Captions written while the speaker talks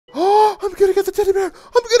get the teddy bear! I'm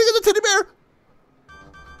gonna get the teddy bear!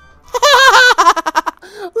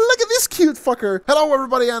 Look at this cute fucker! Hello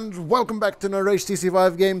everybody and welcome back to another HTC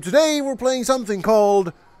Vive game. Today we're playing something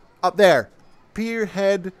called, up there,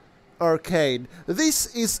 Pierhead Arcade.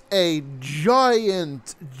 This is a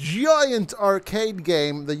giant arcade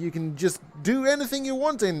game that you can just do anything you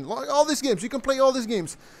want in. Like all these games, you can play all these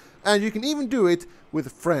games. And you can even do it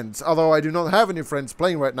with friends. Although I do not have any friends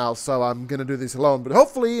playing right now, so I'm gonna do this alone. But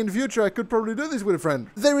hopefully in the future I could probably do this with a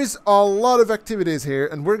friend. There is a lot of activities here,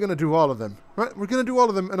 and we're gonna do all of them. Right? We're gonna do all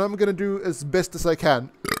of them, and I'm gonna do as best as I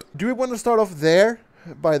can. Do we want to start off there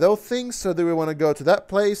by those things? So do we want to go to that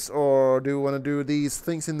place, or do we want to do these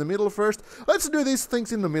things in the middle first? Let's do these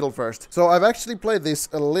things in the middle first. So I've actually played this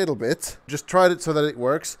a little bit. Just tried it so that it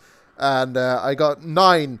works. And I got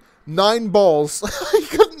nine balls. I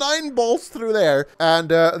got 9 balls through there. And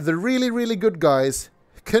the really good guys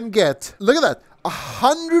can get, look at that,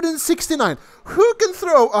 169. Who can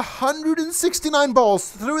throw 169 balls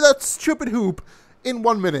through that stupid hoop in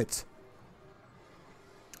 1 minute?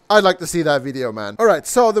 I'd like to see that video, man. Alright,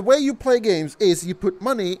 so the way you play games is you put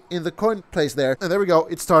money in the coin place there. And there we go,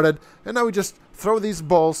 it started. And now we just throw these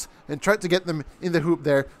balls and try to get them in the hoop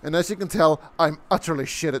there. And as you can tell, I'm utterly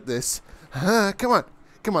shit at this. Come on.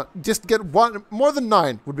 Come on, just get one. More than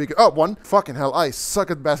 9 would be good. Oh, 1. Fucking hell, I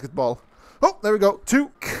suck at basketball. Oh, there we go.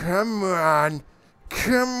 2. Come on.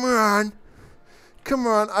 Come on. Come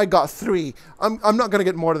on, I got 3. I'm not gonna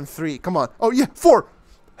get more than 3. Come on. Oh, yeah, 4.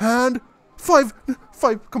 And 5.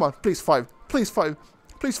 5. Come on, please, 5. Please, 5.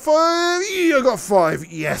 Please, 5. Yeah, I got 5.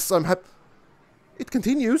 Yes, I'm happy. It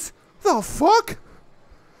continues. The fuck?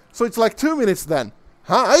 So it's like 2 minutes then.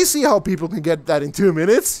 Huh? I see how people can get that in 2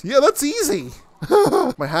 minutes. Yeah, that's easy.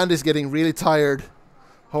 My hand is getting really tired.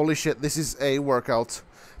 Holy shit, this is a workout.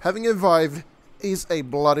 Having a Vive is a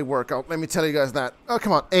bloody workout. Let me tell you guys that. Oh,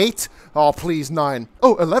 come on. 8. Oh, please, 9.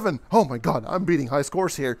 Oh, 11. Oh my god, I'm beating high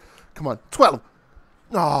scores here. Come on. 12.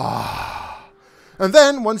 Ah. And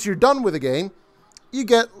then, once you're done with the game, you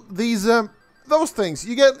get these, those things.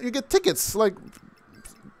 You get tickets. Like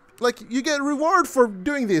you get reward for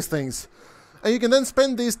doing these things. And you can then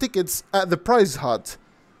spend these tickets at the prize hut.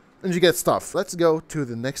 And you get stuff. Let's go to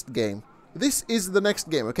the next game. This is the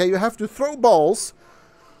next game, okay? You have to throw balls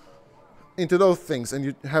into those things, and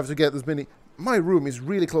you have to get as many... My room is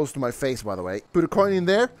really close to my face, by the way. Put a coin in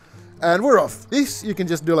there, and we're off. This, you can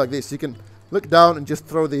just do like this. You can look down and just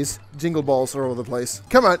throw these jingle balls all over the place.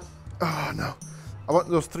 Come on. Oh, no. I want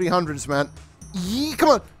those 300s, man. Yee, come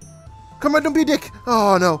on. Come on, don't be a dick.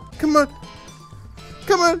 Oh, no. Come on.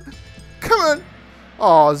 Come on. Come on.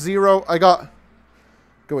 Oh, 0. I got...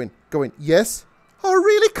 Go in. Go in. Yes? Oh,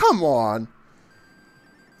 really? Come on.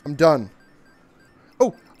 I'm done.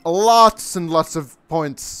 Oh, lots and lots of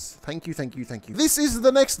points. Thank you, thank you, thank you. This is the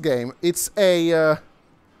next game. It's a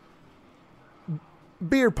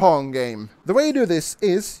beer pong game. The way you do this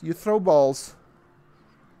is you throw balls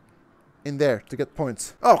in there to get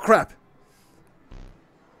points. Oh, crap.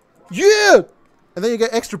 Yeah! And then you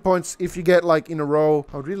get extra points if you get, like, in a row.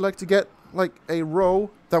 I would really like to get, like, a row.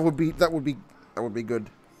 That would be good.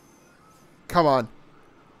 Come on.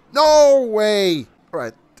 No way!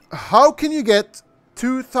 Alright. How can you get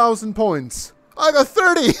 2,000 points? I got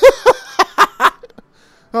 30!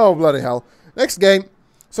 Oh, bloody hell. Next game.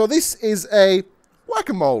 So this is a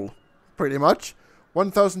whack-a-mole, pretty much.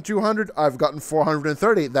 1,200. I've gotten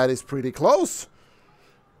 430. That is pretty close.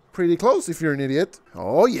 Pretty close if you're an idiot.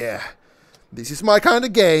 Oh, yeah. This is my kind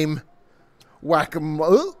of game.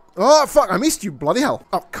 Whack-a-mole. Oh, fuck. I missed you. Bloody hell.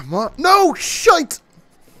 Oh, come on. No, shite!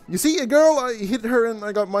 You see, a girl, I hit her and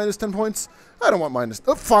I got minus 10 points. I don't want minus...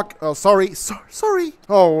 Oh, fuck. Oh, sorry. Sorry.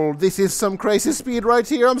 Oh, this is some crazy speed right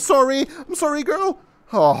here. I'm sorry. I'm sorry, girl.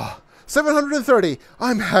 Oh, 730.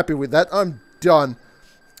 I'm happy with that. I'm done.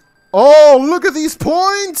 Oh, look at these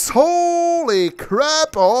points. Holy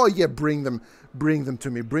crap. Oh, yeah, bring them. Bring them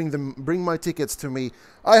to me. Bring my tickets to me.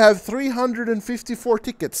 I have 354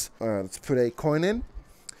 tickets. Let's put a coin in.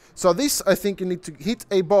 So this, I think you need to hit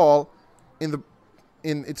a ball in the...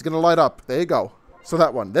 it's gonna light up. There you go. So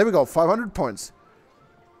that one. There we go. 500 points.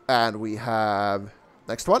 And we have...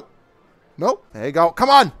 Next one. No. There you go. Come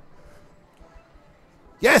on!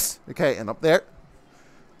 Yes! Okay, and up there.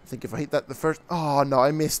 I think if I hit that the first... Oh, no,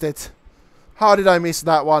 I missed it. How did I miss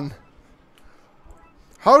that one?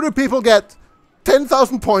 How do people get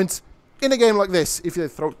 10,000 points in a game like this? If they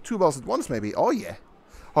throw 2 balls at once, maybe. Oh, yeah.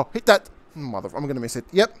 Oh, hit that. Mother... I'm gonna miss it.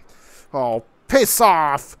 Yep. Oh, piss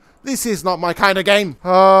off! This is not my kind of game.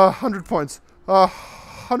 100 points.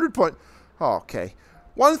 100 points. Okay.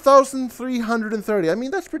 1,330. I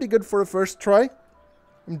mean, that's pretty good for a first try.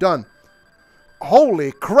 I'm done.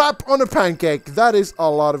 Holy crap on a pancake. That is a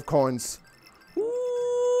lot of coins.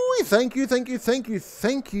 Ooh, thank you, thank you, thank you,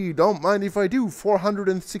 thank you. Don't mind if I do.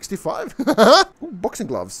 465. Ooh, boxing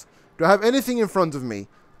gloves. Do I have anything in front of me?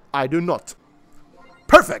 I do not.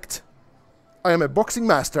 Perfect. I am a boxing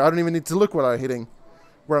master. I don't even need to look where I'm hitting.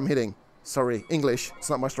 Sorry, English. It's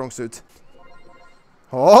not my strong suit.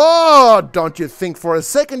 Oh, don't you think for a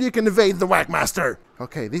second you can evade the Whackmaster?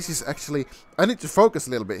 Okay, this is actually... I need to focus a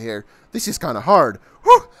little bit here. This is kind of hard.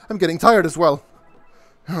 Whew, I'm getting tired as well.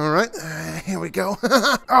 Alright, here we go.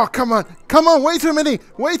 Oh, come on. Come on, way too many.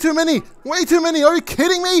 Way too many. Way too many. Are you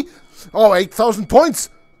kidding me? Oh, 8,000 points.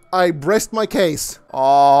 I braced my case.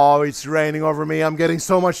 Oh, it's raining over me. I'm getting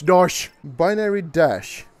so much dosh. Binary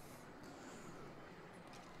dash.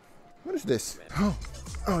 What is this?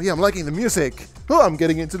 Oh yeah, I'm liking the music. Oh, I'm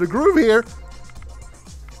getting into the groove here.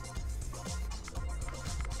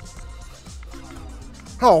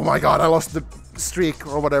 Oh my god, I lost the streak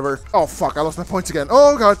or whatever. Oh fuck, I lost my points again.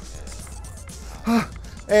 Oh god.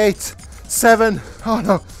 8, 7. Oh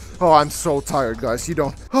no. Oh, I'm so tired, guys. You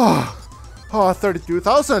don't. Oh,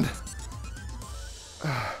 32,000.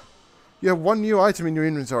 You have one new item in your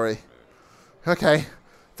inventory. Okay.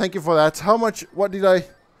 Thank you for that. How much? What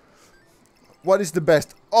is the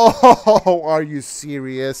best? Oh, are you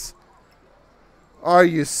serious? Are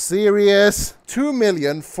you serious?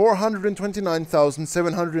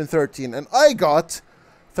 2,429,713 and I got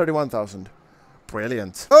 31,000.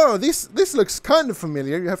 Brilliant. Oh, this looks kind of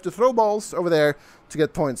familiar. You have to throw balls over there to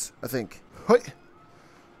get points, I think.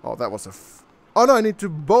 Oh, that was a... Oh no, I need to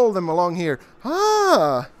bowl them along here.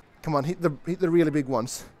 Ah! Come on, hit the really big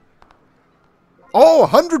ones. Oh,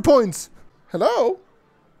 100 points! Hello?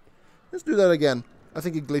 Let's do that again. I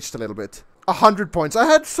think it glitched a little bit. 100 points. I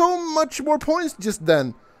had so much more points just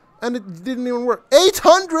then. And it didn't even work.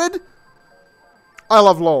 800?! I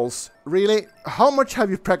love LOLs. Really? How much have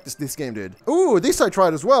you practiced this game, dude? Ooh, this I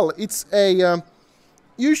tried as well. It's a...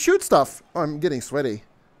 you shoot stuff. Oh, I'm getting sweaty.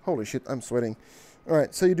 Holy shit, I'm sweating.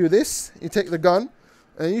 Alright, so you do this. You take the gun.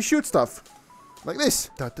 And you shoot stuff. Like this.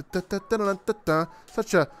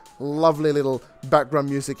 Such a lovely little background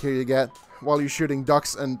music here you get. While you're shooting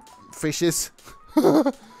ducks and fishes.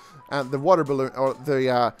 And the water balloon, or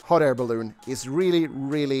the hot air balloon, is really,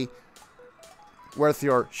 really worth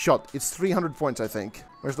your shot. It's 300 points, I think.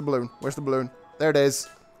 Where's the balloon? Where's the balloon? There it is.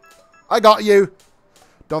 I got you.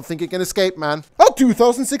 Don't think you can escape, man. Oh,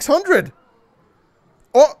 2,600.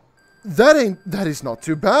 Oh, that is not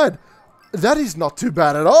too bad. That is not too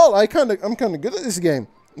bad at all. I'm kind of good at this game.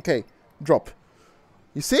 Okay, drop.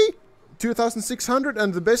 You see? 2,600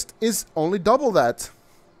 and the best is only double that.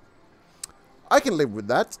 I can live with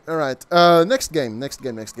that. Alright, next game.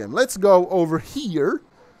 Let's go over here.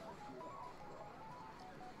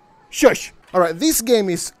 Shush! Alright, this game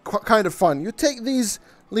is kind of fun. You take these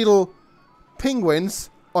little penguins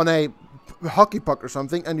on a hockey puck or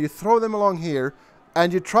something and you throw them along here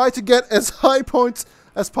and you try to get as high points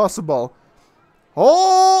as possible.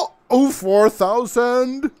 Oh,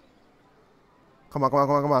 4,000! Come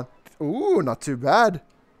on. Ooh, not too bad.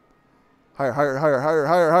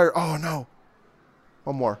 Higher. Oh, no.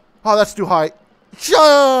 One more. Oh, that's too high.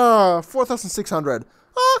 4,600.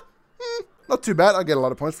 Not too bad. I get a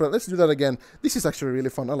lot of points for that. Let's do that again. This is actually really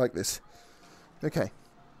fun. I like this. Okay.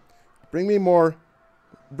 Bring me more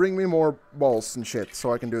balls and shit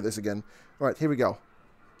so I can do this again. All right, here we go.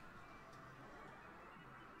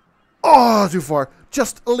 Oh, too far.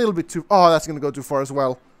 Just a little bit too... Oh, that's going to go too far as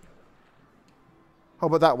well. How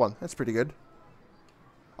about that one? That's pretty good.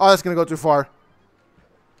 Oh, that's going to go too far.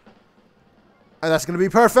 And that's going to be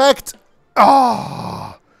perfect.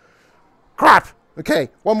 Oh, crap. Okay,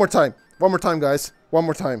 one more time. One more time, guys. One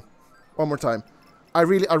more time. I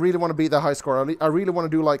really want to beat that high score. I really want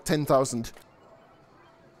to do like 10,000.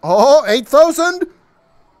 Oh, 8,000.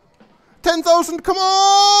 10,000. Come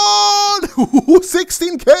on.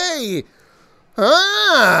 16K.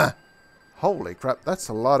 Ah. Holy crap. That's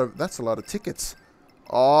a lot of tickets.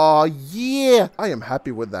 Oh, yeah. I am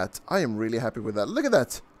happy with that. I am really happy with that. Look at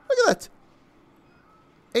that.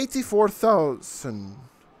 84,000.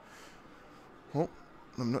 Oh,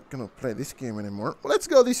 I'm not gonna play this game anymore. Well, let's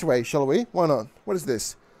go this way, shall we? Why not? What is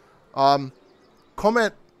this? Comet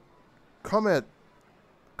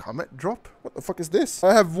drop? What the fuck is this?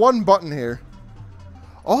 I have one button here.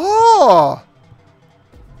 Oh!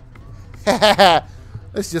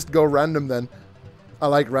 Let's just go random then. I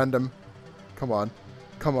like random. Come on.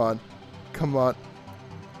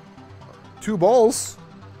 2 balls.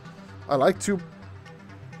 I like 2.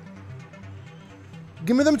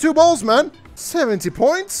 Give me them 2 balls, man. 70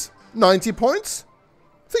 points. 90 points.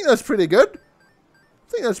 I think that's pretty good.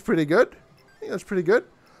 think that's pretty good.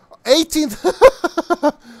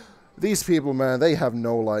 18th. These people, man, they have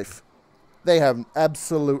no life. They have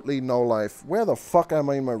absolutely no life. Where the fuck am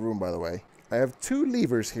I in my room, by the way? I have 2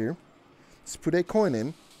 levers here. Let's put a coin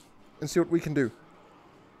in and see what we can do.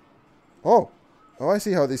 Oh. Oh, I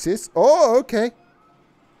see how this is. Oh, okay.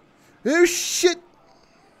 Oh, shit.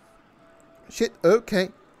 Shit, okay.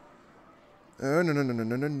 Oh, no, no, no, no,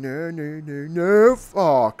 no, no, no, no, no, no.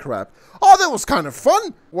 Oh, crap. Oh, that was kind of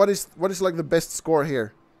fun. What is like the best score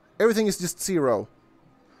here? Everything is just 0.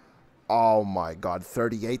 Oh my god,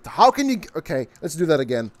 38. How can you... Okay, let's do that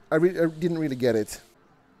again. I didn't really get it.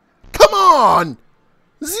 Come on!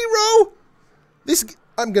 0?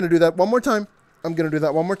 I'm gonna do that one more time. I'm gonna do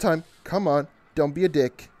that one more time. Come on. Don't be a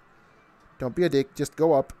dick. Don't be a dick. Just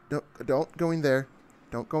go up. Don't go in there.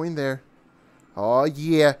 Don't go in there. Oh,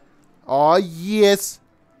 yeah. Oh, yes.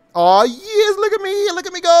 Oh, yes. Look at me. Look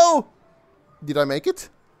at me go. Did I make it?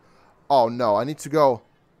 Oh, no. I need to go.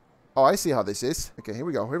 Oh, I see how this is. Okay, here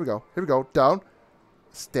we go. Here we go. Here we go. Down.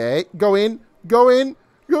 Stay. Go in. Go in.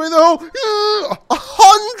 Go in the hole.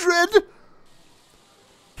 100.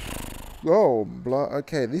 Oh, blah.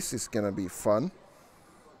 Okay, this is gonna be fun.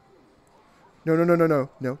 No, no, no, no, no.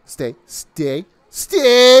 No. Stay. Stay.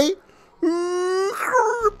 Stay.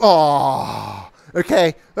 Oh.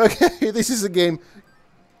 Okay. Okay. This is a game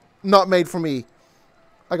not made for me.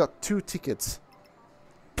 I got 2 tickets.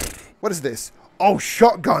 What is this? Oh,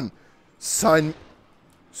 shotgun. Sign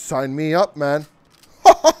me up, man.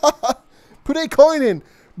 Put a coin in.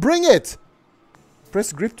 Bring it.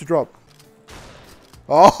 Press grip to drop.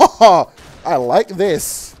 Oh, I like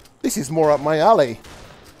this. This is more up my alley.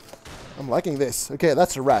 I'm liking this. Okay,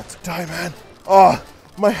 that's a rat. Die, man. Oh,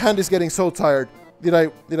 my hand is getting so tired. Did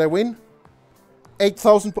I win?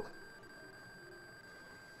 8,000.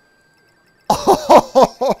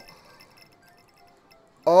 Oh.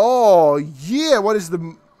 Oh, yeah. What's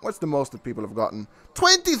the most that people have gotten?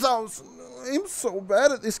 20,000. I'm so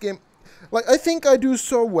bad at this game. Like, I think I do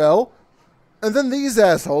so well. And then these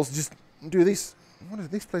assholes just do this. What is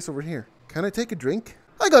this place over here? Can I take a drink?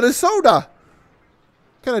 I got a soda.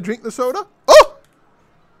 Can I drink the soda? Oh!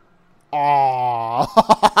 Oh.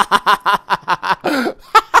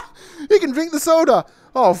 You can drink the soda.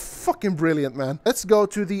 Oh, fucking brilliant, man. Let's go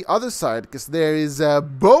to the other side, because there is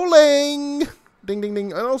bowling. Ding, ding,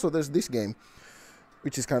 ding. And also there's this game,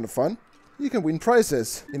 which is kind of fun. You can win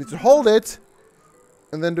prizes. You need to hold it,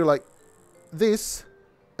 and then do like this,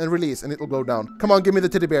 and release, and it'll go down. Come on, give me the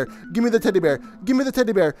teddy bear. Give me the teddy bear. Give me the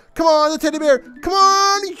teddy bear. Come on, the teddy bear. Come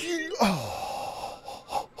on. Oh.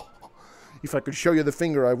 If I could show you the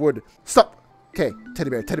finger, I would. Stop. Okay, teddy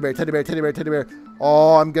bear, teddy bear, teddy bear, teddy bear, teddy bear.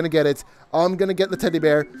 Oh, I'm gonna get it. I'm gonna get the teddy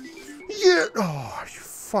bear. Yeah. Oh, are you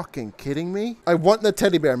fucking kidding me? I want the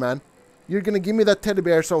teddy bear, man. You're gonna give me that teddy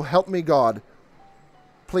bear, so help me God.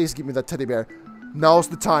 Please give me that teddy bear. Now's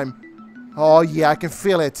the time. Oh, yeah, I can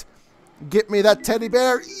feel it. Get me that teddy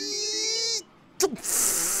bear.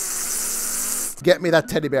 Get me that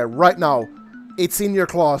teddy bear right now. It's in your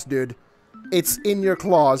claws, dude. It's in your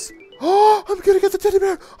claws. Oh, I'm gonna get the teddy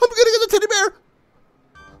bear. I'm gonna get the teddy bear.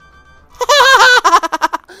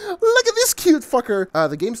 Look at this cute fucker.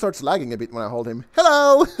 The game starts lagging a bit when I hold him.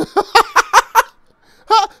 Hello.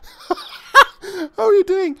 How are you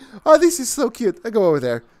doing? Oh, this is so cute. I go over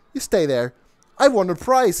there. You stay there. I won a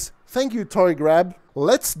prize. Thank you, Toy Grab.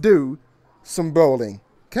 Let's do some bowling.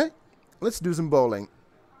 Okay? Let's do some bowling.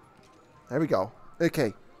 There we go.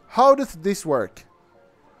 Okay. How does this work?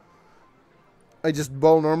 I just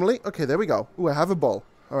bowl normally. Okay, there we go. Ooh, I have a ball.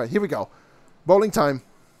 Alright, here we go. Bowling time.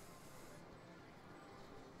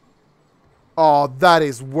 Oh, that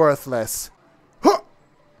is worthless. Huh!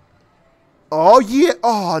 Oh, yeah.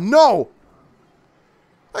 Oh, no.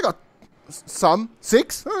 I got some.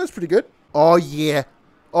 6. Oh, that's pretty good. Oh, yeah.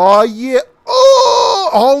 Oh, yeah. Oh,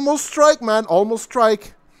 almost strike, man. Almost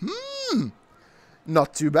strike.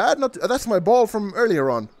 Not too bad. That's my ball from earlier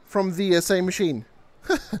on. From the same machine.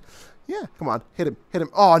 Yeah, come on. Hit him. Hit him.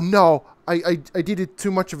 Oh, no. I did it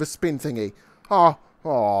too much of a spin thingy. Oh.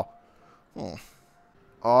 Oh. Oh,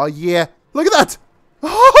 oh yeah. Look at that.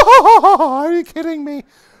 Oh, are you kidding me?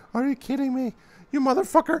 Are you kidding me? You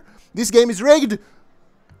motherfucker. This game is rigged.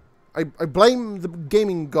 I blame the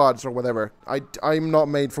gaming gods or whatever. I'm not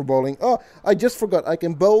made for bowling. Oh, I just forgot. I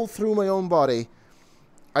can bowl through my own body.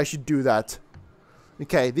 I should do that.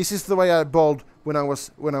 Okay, this is the way I bowled when I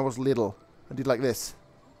was little. I did like this.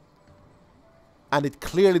 And it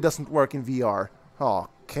clearly doesn't work in VR. Oh,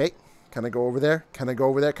 okay. Can I go over there? Can I go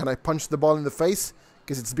over there? Can I punch the ball in the face?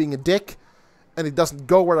 Because it's being a dick. And it doesn't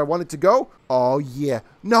go where I want it to go. Oh, yeah.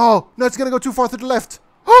 No. No, it's going to go too far to the left.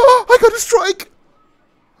 Oh, I got a strike.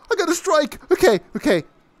 I got a strike. Okay, okay.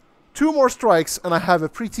 2 more strikes and I have a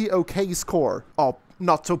pretty okay score. Oh,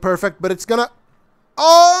 not so perfect, but it's gonna...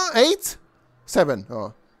 Oh, 8? 7.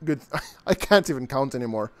 Oh, good. I can't even count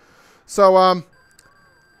anymore. So, oh,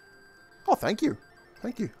 thank you.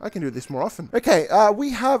 Thank you. I can do this more often. Okay,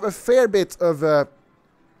 we have a fair bit of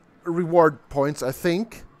reward points, I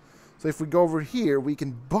think. So if we go over here, we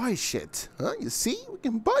can buy shit. Huh? You see? We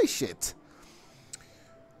can buy shit.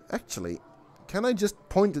 Actually, can I just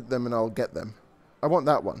point at them and I'll get them? I want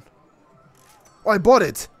that one. Oh, I bought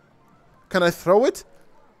it. Can I throw it?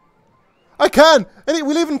 I can! And it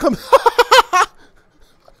will even come...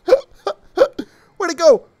 Where'd it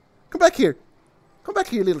go? Come back here. Come back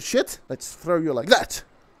here, little shit. Let's throw you like that.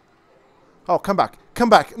 Oh, come back. Come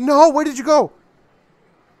back. No, where did you go?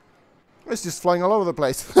 It's just flying all over the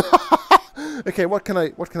place. Okay, what can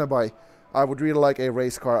I buy? I would really like a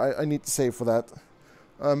race car. I need to save for that.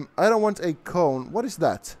 I don't want a cone. What is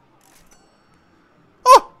that?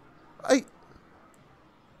 Oh!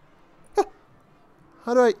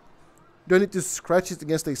 How do I need to scratch it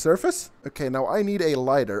against a surface? Okay, now I need a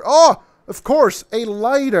lighter. Oh! Of course, a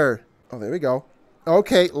lighter. Oh, there we go.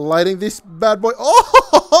 Okay, lighting this bad boy.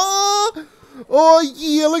 Oh! Oh,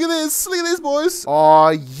 yeah, look at this. Look at this, boys. Oh,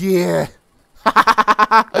 yeah.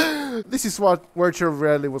 This is what virtual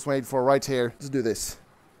reality was made for right here. Let's do this.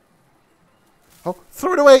 Oh,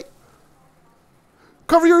 throw it away.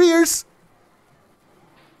 Cover your ears.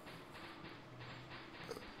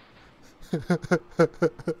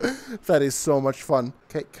 That is so much fun.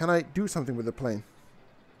 Okay, can I do something with the plane?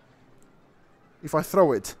 If I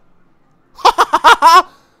throw it.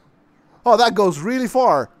 Oh, that goes really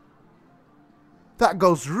far. That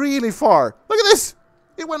goes really far. Look at this.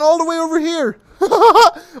 It went all the way over here.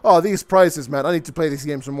 Oh, these prices, man. I need to play this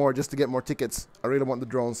game some more just to get more tickets. I really want the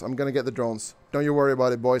drones. I'm going to get the drones. Don't you worry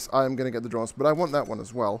about it, boys. I'm going to get the drones. But I want that one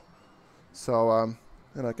as well. So,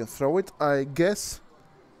 and I can throw it, I guess.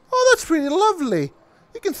 Oh, that's pretty lovely.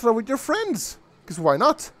 You can throw with your friends. Because why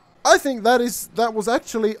not? I think that was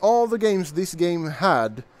actually all the games this game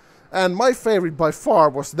had. And my favorite by far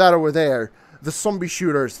was that over there. The zombie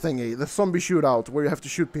shooters thingy. The zombie shootout where you have to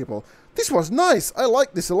shoot people. This was nice. I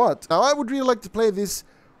like this a lot. Now, I would really like to play this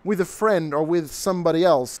with a friend or with somebody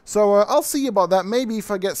else. So, I'll see about that. Maybe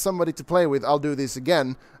if I get somebody to play with, I'll do this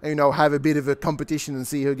again. And, you know, have a bit of a competition and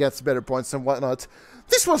see who gets better points and whatnot.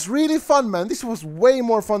 This was really fun, man. This was way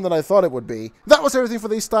more fun than I thought it would be. That was everything for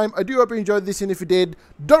this time. I do hope you enjoyed this, and if you did,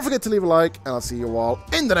 don't forget to leave a like, and I'll see you all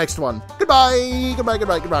in the next one. Goodbye! Goodbye,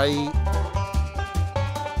 goodbye, goodbye.